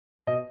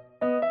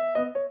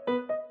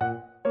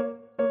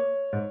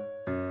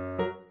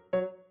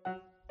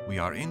we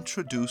are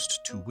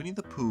introduced to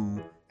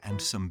Winnie-the-Pooh and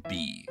some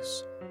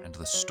bees, and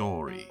the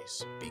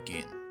stories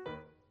begin.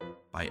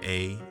 By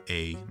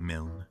A.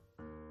 Milne.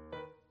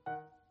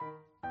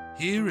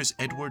 Here is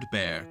Edward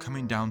Bear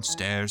coming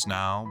downstairs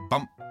now,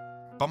 bump,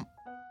 bump,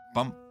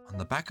 bump, on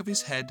the back of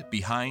his head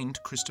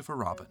behind Christopher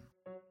Robin.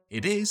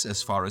 It is,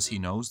 as far as he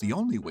knows, the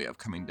only way of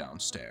coming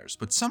downstairs,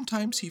 but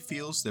sometimes he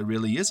feels there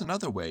really is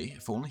another way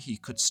if only he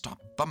could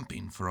stop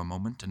bumping for a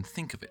moment and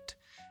think of it.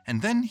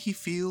 And then he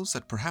feels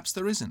that perhaps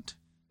there isn't.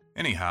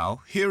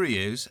 Anyhow, here he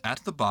is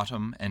at the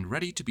bottom and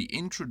ready to be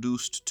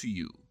introduced to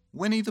you,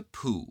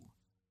 Winnie-the-Pooh.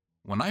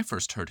 When I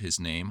first heard his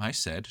name, I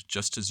said,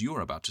 just as you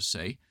are about to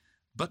say,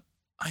 "But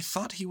I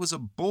thought he was a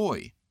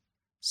boy."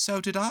 "So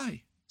did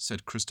I,"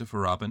 said Christopher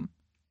Robin.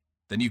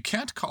 "Then you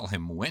can't call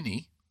him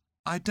Winnie."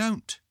 "I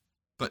don't."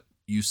 "But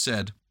you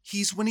said—"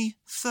 "He's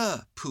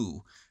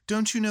Winnie-the-Pooh.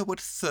 Don't you know what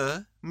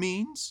 'the'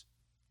 means?"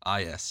 "Ah,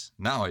 yes,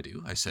 now I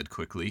do," I said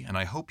quickly, and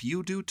I hope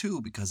you do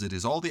too, because it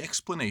is all the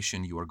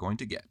explanation you are going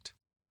to get.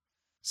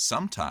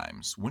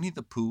 Sometimes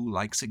Winnie-the-Pooh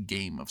likes a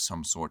game of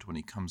some sort when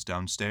he comes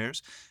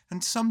downstairs,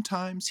 and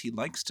sometimes he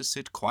likes to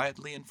sit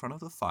quietly in front of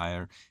the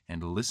fire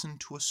and listen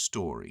to a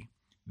story.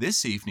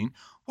 This evening—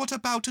 "What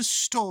about a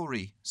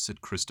story?"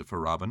 said Christopher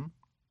Robin.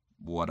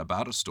 "What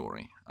about a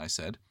story?" I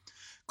said.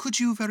 "Could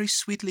you very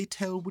sweetly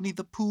tell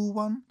Winnie-the-Pooh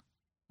one?"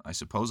 "I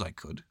suppose I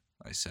could,"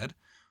 I said.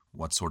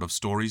 "What sort of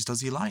stories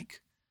does he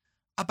like?"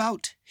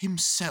 "About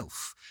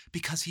himself,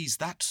 because he's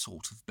that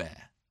sort of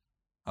bear."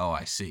 "Oh,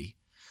 I see."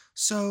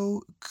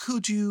 "So,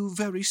 could you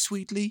very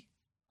sweetly?"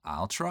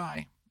 "I'll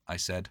try," I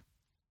said.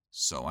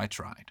 So I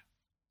tried.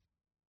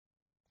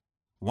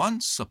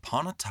 Once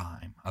upon a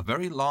time, a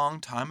very long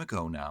time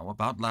ago now,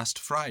 about last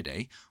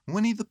Friday,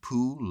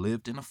 Winnie-the-Pooh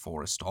lived in a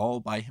forest all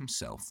by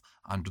himself,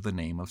 under the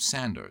name of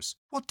Sanders.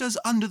 "What does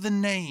 'under the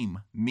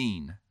name'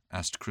 mean?"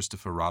 asked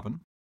Christopher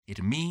Robin.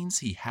 "It means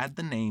he had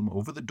the name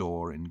over the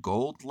door in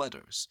gold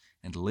letters,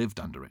 and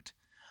lived under it."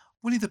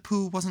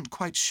 "Winnie-the-Pooh wasn't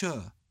quite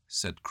sure,"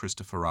 said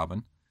Christopher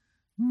Robin.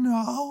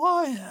 "Now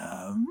I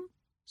am,"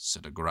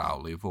 said a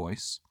growly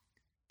voice.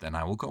 "Then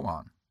I will go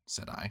on,"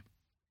 said I.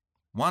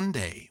 One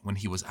day, when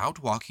he was out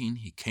walking,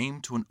 he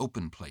came to an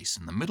open place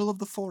in the middle of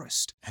the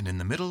forest, and in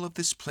the middle of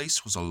this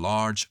place was a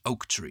large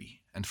oak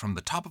tree, and from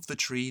the top of the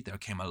tree there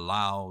came a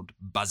loud,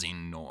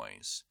 buzzing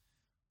noise.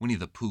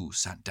 Winnie-the-Pooh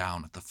sat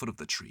down at the foot of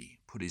the tree,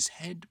 put his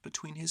head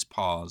between his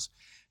paws,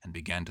 and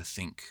began to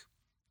think.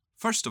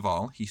 First of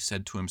all, he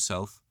said to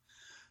himself,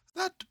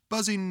 "That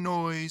buzzing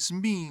noise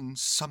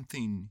means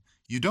something.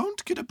 You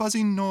don't get a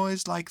buzzing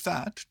noise like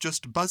that,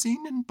 just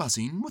buzzing and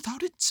buzzing,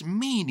 without its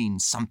meaning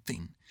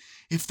something.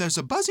 If there's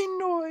a buzzing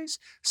noise,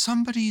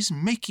 somebody's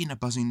making a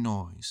buzzing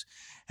noise.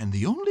 And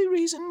the only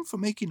reason for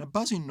making a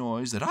buzzing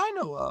noise that I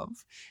know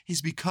of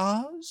is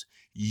because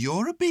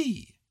you're a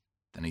bee."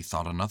 Then he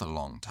thought another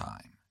long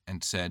time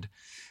and said,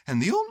 "And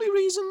the only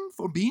reason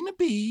for being a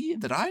bee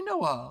that I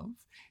know of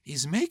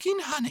is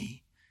making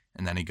honey."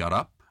 And then he got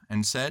up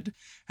and said,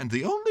 "And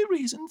the only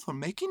reason for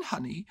making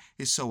honey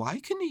is so I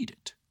can eat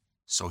it."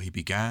 So he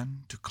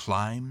began to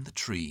climb the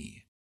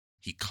tree.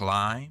 He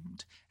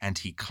climbed, and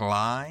he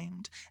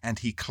climbed, and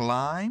he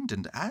climbed,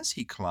 and as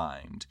he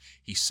climbed,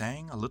 he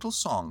sang a little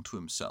song to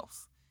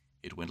himself.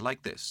 It went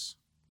like this.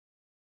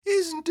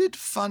 "Isn't it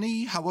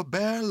funny how a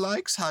bear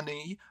likes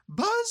honey?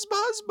 Buzz,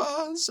 buzz,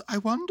 buzz, I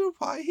wonder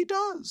why he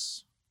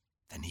does."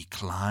 Then he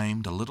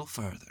climbed a little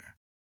further,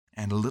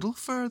 and a little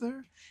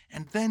further,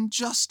 and then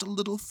just a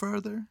little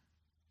further.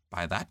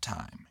 By that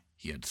time,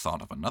 he had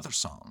thought of another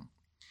song.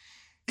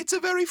 "It's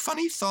a very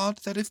funny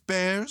thought that if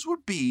bears were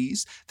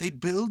bees, they'd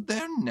build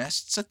their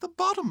nests at the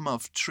bottom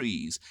of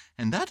trees.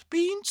 And that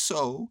being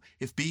so,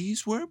 if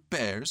bees were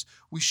bears,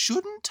 we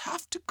shouldn't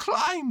have to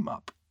climb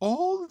up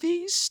all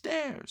these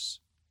stairs."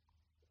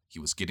 He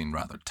was getting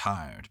rather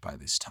tired by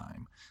this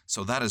time,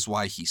 so that is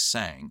why he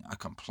sang a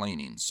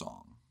complaining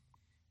song.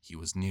 He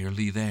was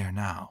nearly there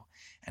now,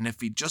 and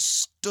if he just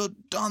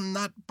stood on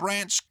that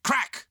branch,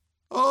 crack!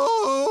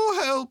 "Oh,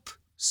 help!"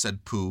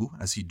 said Pooh,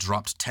 as he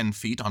dropped 10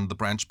 feet on the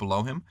branch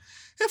below him.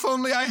 "If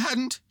only I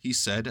hadn't," he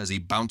said, as he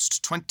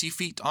bounced 20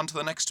 feet onto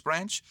the next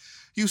branch.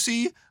 "You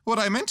see, what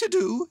I meant to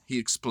do," he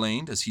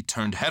explained, as he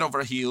turned head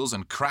over heels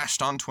and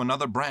crashed onto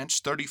another branch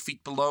 30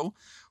 feet below.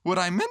 "What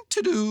I meant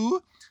to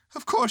do,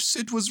 of course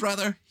it was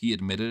rather," he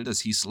admitted,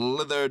 as he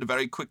slithered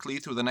very quickly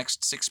through the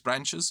next 6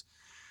 branches.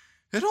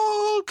 "It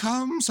all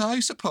comes,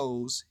 I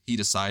suppose," he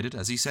decided,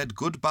 as he said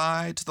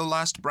goodbye to the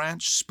last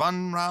branch,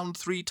 spun round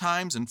 3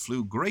 times, and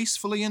flew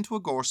gracefully into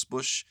a gorse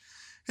bush.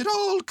 "It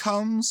all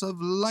comes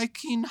of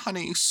liking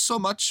honey so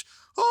much.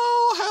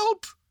 Oh,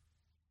 help!"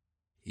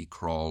 He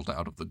crawled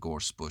out of the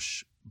gorse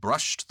bush,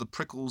 brushed the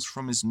prickles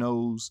from his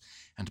nose,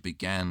 and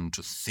began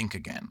to think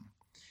again.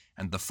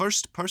 And the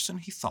first person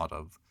he thought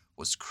of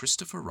was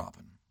Christopher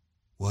Robin.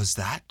 "Was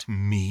that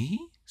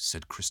me?"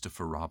 said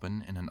Christopher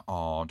Robin in an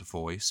awed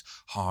voice,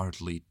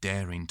 hardly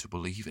daring to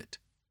believe it.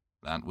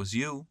 "That was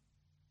you."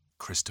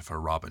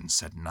 Christopher Robin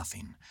said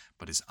nothing,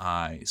 but his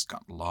eyes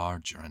got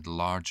larger and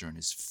larger, and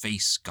his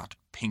face got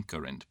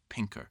pinker and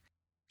pinker.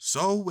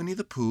 So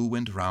Winnie-the-Pooh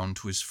went round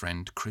to his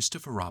friend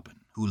Christopher Robin,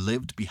 who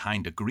lived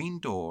behind a green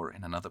door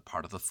in another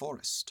part of the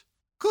forest.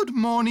 "Good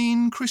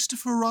morning,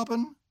 Christopher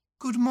Robin.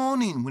 Good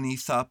morning,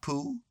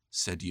 Winnie-the-Pooh,"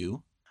 said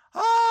you.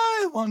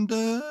 "I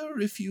wonder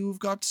if you've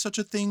got such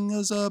a thing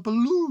as a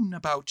balloon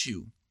about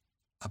you."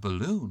 "A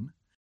balloon?"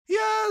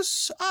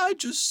 "Yes, I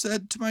just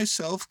said to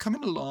myself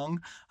coming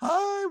along,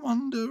 I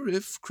wonder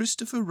if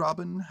Christopher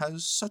Robin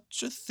has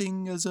such a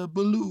thing as a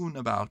balloon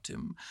about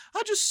him.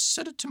 I just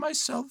said it to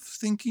myself,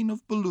 thinking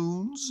of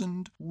balloons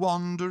and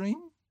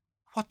wondering."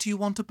 "What do you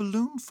want a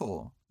balloon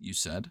for?" you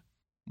said.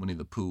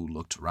 Winnie-the-Pooh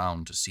looked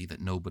round to see that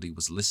nobody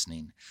was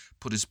listening,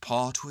 put his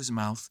paw to his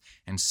mouth,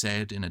 and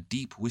said in a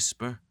deep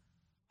whisper,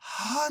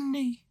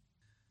 "Honey."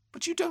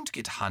 "But you don't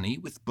get honey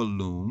with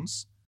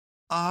balloons."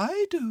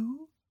 "I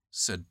do,"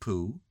 said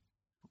Pooh.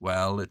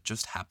 Well, it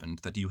just happened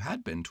that you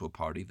had been to a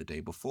party the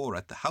day before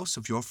at the house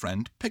of your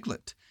friend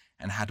Piglet,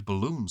 and had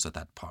balloons at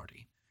that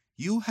party.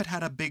 You had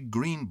had a big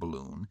green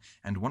balloon,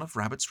 and one of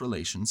Rabbit's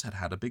relations had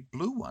had a big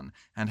blue one,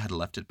 and had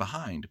left it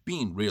behind,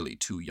 being really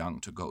too young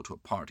to go to a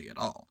party at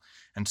all,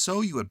 and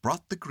so you had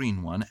brought the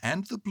green one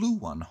and the blue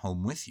one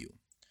home with you.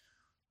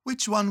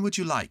 "Which one would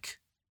you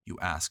like?" you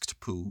asked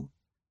Pooh.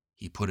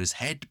 He put his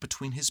head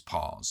between his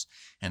paws,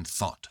 and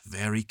thought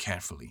very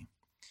carefully.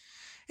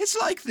 "It's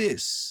like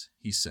this,"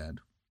 he said.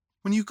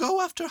 "When you go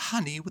after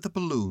honey with a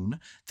balloon,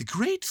 the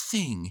great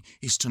thing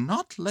is to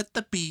not let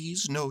the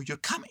bees know you're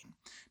coming.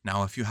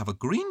 Now, if you have a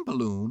green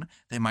balloon,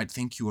 they might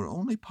think you are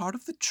only part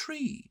of the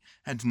tree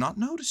and not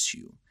notice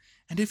you.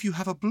 And if you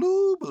have a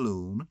blue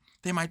balloon,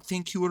 they might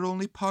think you are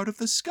only part of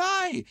the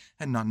sky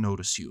and not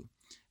notice you.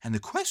 And the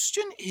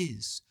question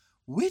is,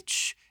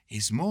 which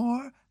is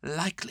more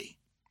likely?"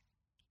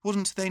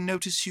 "Wouldn't they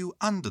notice you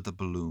under the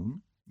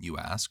balloon?" you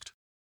asked.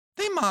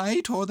 "They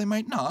might or they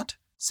might not,"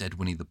 said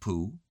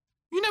Winnie-the-Pooh.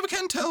 "You never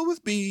can tell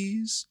with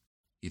bees."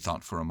 He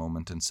thought for a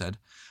moment and said,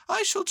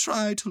 "I shall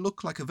try to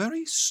look like a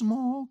very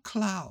small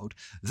cloud.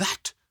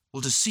 That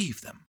will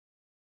deceive them."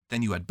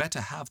 "Then you had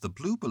better have the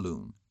blue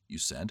balloon," you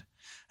said,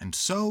 and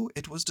so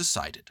it was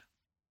decided.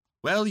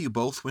 Well, you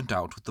both went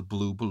out with the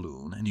blue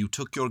balloon, and you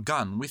took your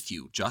gun with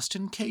you, just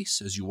in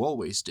case, as you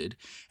always did,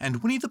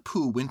 and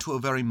Winnie-the-Pooh went to a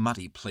very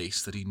muddy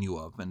place that he knew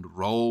of, and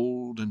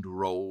rolled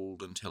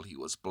until he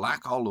was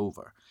black all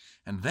over.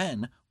 And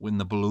then, when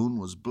the balloon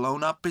was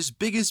blown up as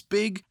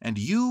big, and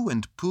you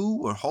and Pooh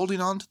were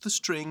holding on to the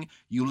string,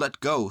 you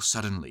let go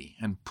suddenly,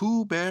 and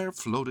Pooh Bear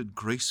floated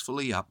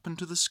gracefully up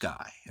into the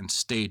sky, and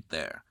stayed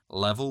there,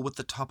 level with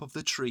the top of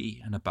the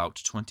tree and about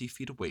 20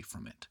 feet away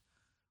from it.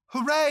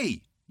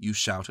 "Hooray!" you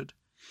shouted.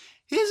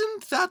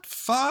 "Isn't that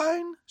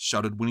fine?"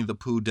 shouted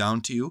Winnie-the-Pooh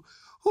down to you.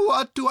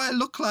 "What do I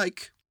look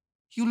like?"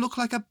 "You look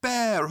like a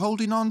bear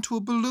holding on to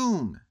a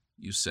balloon,"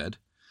 you said.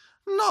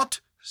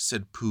 "Not,"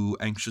 said Pooh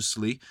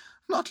anxiously,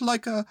 "not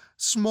like a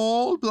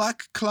small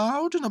black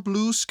cloud in a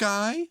blue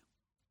sky?"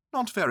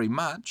 "Not very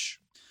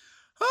much."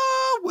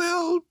 "Ah,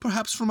 well,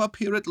 perhaps from up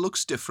here it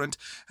looks different,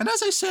 and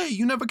as I say,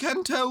 you never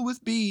can tell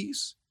with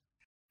bees."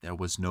 There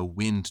was no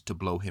wind to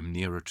blow him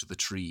nearer to the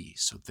tree,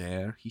 so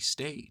there he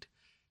stayed.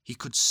 He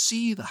could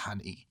see the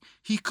honey,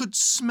 he could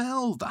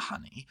smell the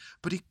honey,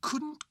 but he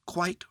couldn't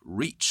quite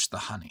reach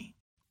the honey.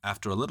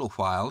 After a little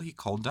while he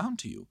called down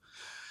to you.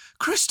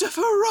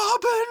 "Christopher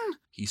Robin,"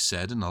 he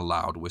said in a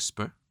loud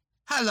whisper.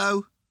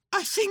 "Hello.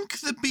 I think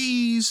the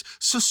bees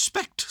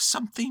suspect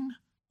something."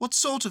 "What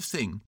sort of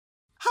thing?"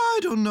 "I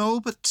don't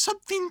know, but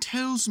something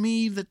tells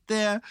me that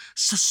they're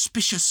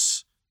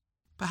suspicious."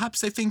 "Perhaps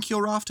they think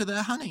you're after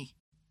their honey."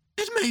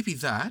 "It may be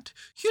that.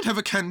 You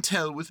never can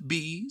tell with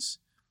bees."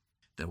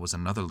 There was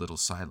another little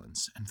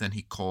silence, and then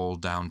he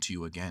called down to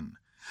you again.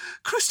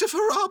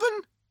 "Christopher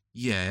Robin?"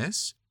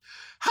 "Yes."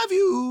 "Have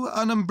you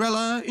an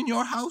umbrella in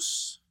your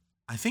house?"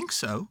 "I think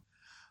so."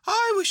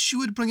 "I wish you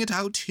would bring it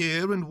out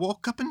here and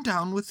walk up and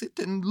down with it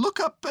and look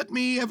up at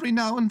me every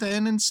now and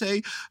then and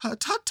say,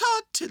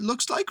 'Tut-tut, it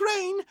looks like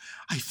rain.'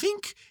 I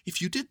think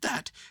if you did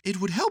that, it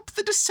would help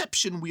the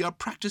deception we are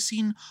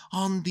practicing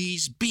on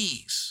these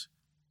bees."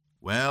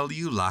 Well,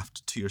 you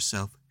laughed to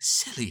yourself,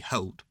 "Silly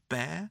old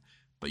bear,"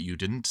 but you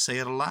didn't say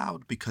it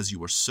aloud because you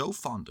were so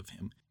fond of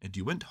him, and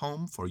you went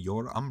home for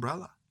your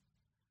umbrella.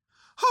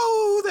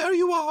 "Oh, there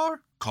you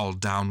are," called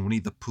down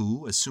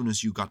Winnie-the-Pooh as soon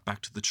as you got back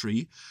to the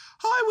tree.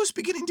 "I was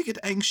beginning to get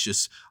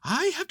anxious.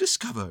 I have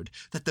discovered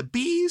that the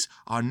bees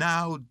are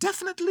now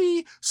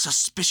definitely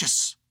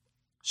suspicious."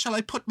 "Shall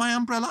I put my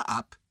umbrella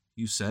up?"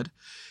 you said.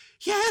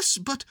 "Yes,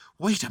 but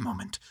wait a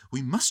moment.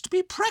 We must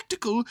be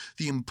practical.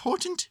 The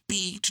important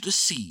bee to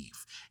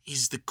deceive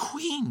is the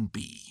queen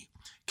bee.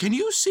 Can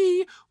you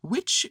see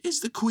which is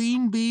the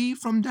queen bee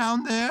from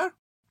down there?"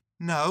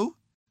 "No."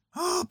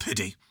 "Oh,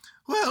 pity.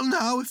 Well,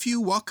 now, if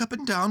you walk up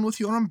and down with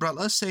your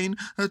umbrella saying,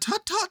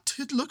 'Tut-tut,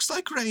 it looks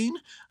like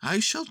rain,' I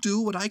shall do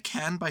what I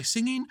can by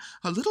singing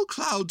a little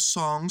cloud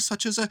song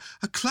such as a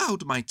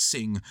cloud might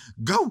sing.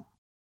 Go!"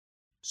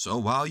 So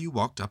while you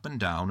walked up and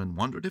down and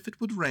wondered if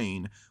it would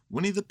rain,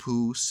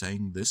 Winnie-the-Pooh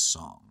sang this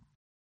song.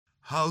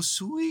 "How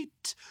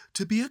sweet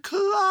to be a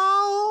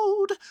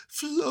cloud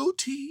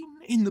floating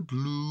in the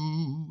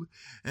blue.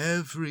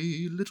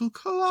 Every little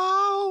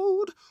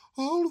cloud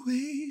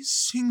always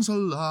sings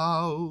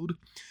aloud.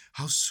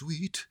 How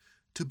sweet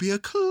to be a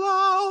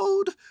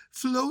cloud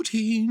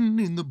floating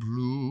in the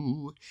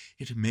blue.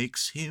 It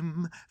makes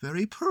him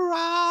very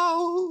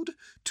proud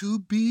to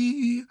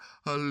be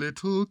a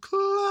little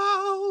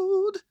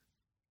cloud.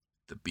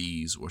 The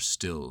bees were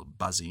still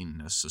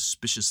buzzing as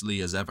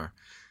suspiciously as ever.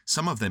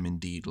 Some of them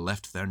indeed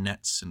left their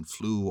nets and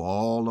flew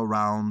all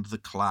around the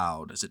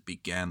cloud as it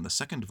began the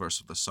second verse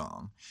of the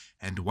song,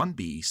 and one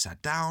bee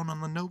sat down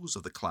on the nose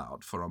of the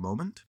cloud for a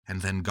moment,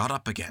 and then got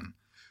up again.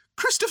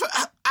 "Christopher,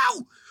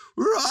 ow!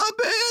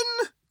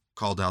 Robin!"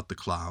 called out the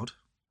cloud.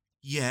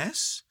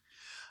 "Yes?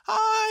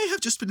 I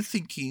have just been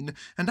thinking,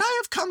 and I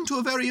have come to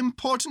a very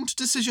important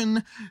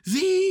decision.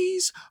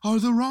 These are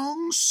the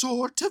wrong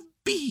sort of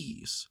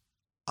bees."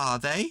 "Are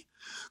they?"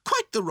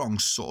 "Quite the wrong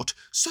sort,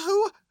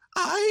 so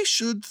I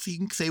should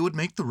think they would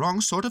make the wrong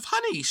sort of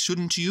honey,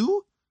 shouldn't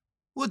you?"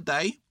 "Would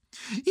they?"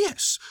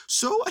 "Yes,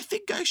 so I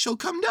think I shall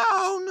come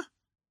down."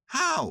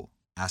 "How?"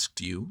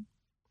 asked you.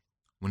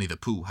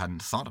 Winnie-the-Pooh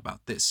hadn't thought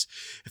about this.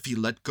 If he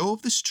let go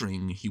of the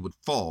string, he would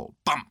fall,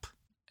 bump,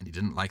 and he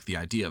didn't like the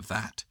idea of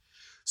that.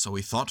 So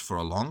he thought for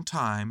a long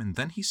time, and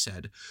then he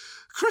said,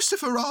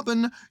 "Christopher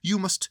Robin, you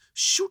must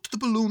shoot the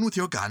balloon with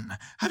your gun.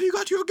 Have you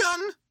got your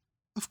gun?"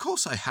 "Of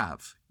course I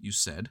have," you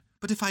said.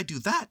 "But if I do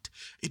that,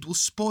 it will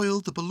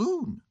spoil the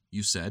balloon,"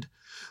 you said.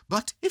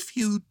 "But if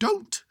you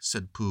don't,"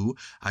 said Pooh,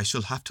 "I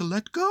shall have to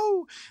let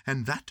go,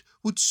 and that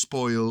would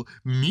spoil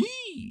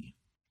me."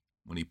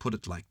 When he put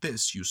it like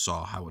this, you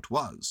saw how it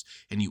was,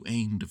 and you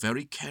aimed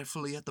very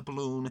carefully at the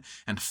balloon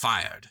and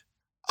fired.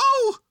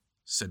 "Oh!"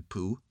 said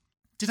Pooh.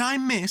 "Did I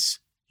miss?"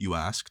 you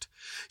asked.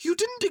 "You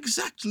didn't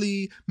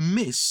exactly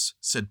miss,"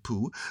 said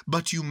Pooh,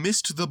 "but you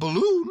missed the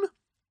balloon."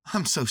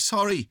 "I'm so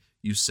sorry,"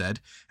 you said,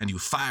 and you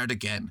fired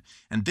again,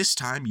 and this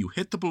time you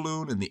hit the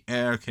balloon and the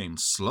air came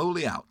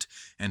slowly out,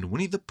 and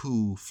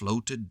Winnie-the-Pooh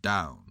floated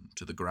down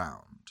to the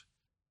ground.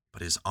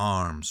 But his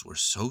arms were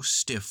so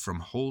stiff from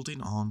holding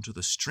on to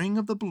the string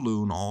of the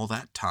balloon all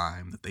that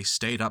time that they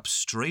stayed up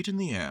straight in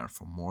the air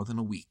for more than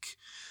a week,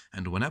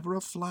 and whenever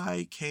a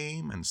fly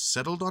came and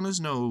settled on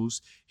his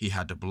nose, he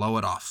had to blow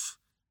it off.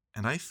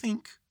 And I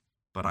think,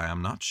 but I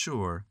am not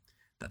sure,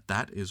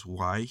 that is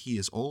why he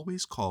is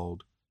always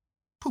called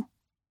Pooh.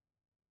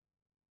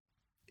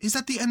 "Is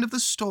that the end of the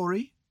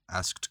story?"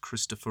 asked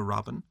Christopher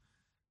Robin.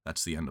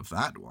 "That's the end of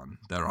that one.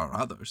 There are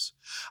others."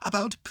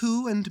 "About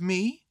Pooh and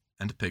me?"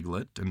 "And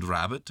Piglet and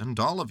Rabbit and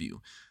all of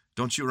you.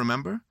 Don't you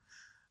remember?"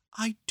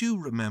 "I do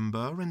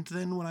remember, and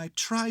then when I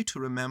try to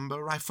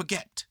remember, I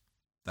forget."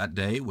 "That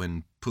day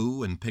when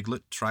Pooh and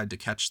Piglet tried to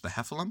catch the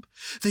heffalump?"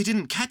 "They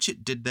didn't catch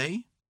it, did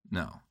they?"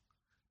 "No.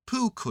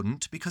 Pooh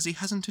couldn't because he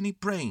hasn't any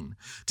brain.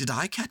 Did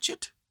I catch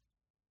it?"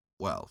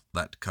 "Well,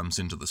 that comes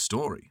into the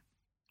story."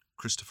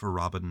 Christopher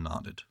Robin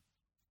nodded.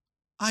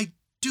 "I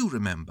do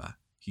remember,"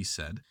 he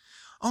said.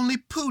 "Only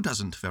Pooh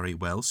doesn't very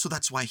well, so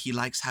that's why he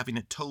likes having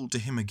it told to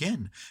him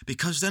again,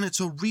 because then it's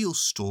a real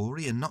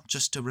story and not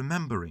just a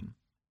remembering."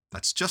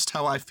 "That's just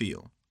how I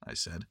feel," I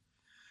said.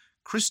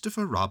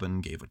 Christopher Robin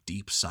gave a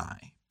deep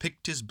sigh,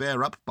 picked his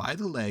bear up by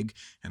the leg,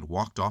 and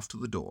walked off to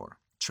the door,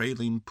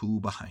 trailing Pooh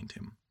behind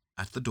him.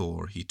 At the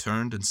door, he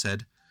turned and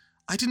said,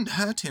 "I didn't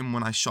hurt him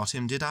when I shot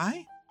him, did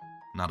I?"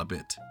 "Not a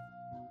bit."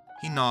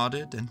 He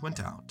nodded and went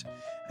out,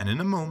 and in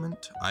a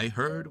moment I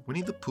heard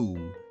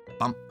Winnie-the-Pooh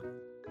bump,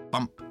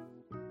 bump,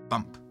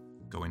 bump,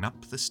 going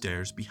up the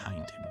stairs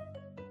behind him.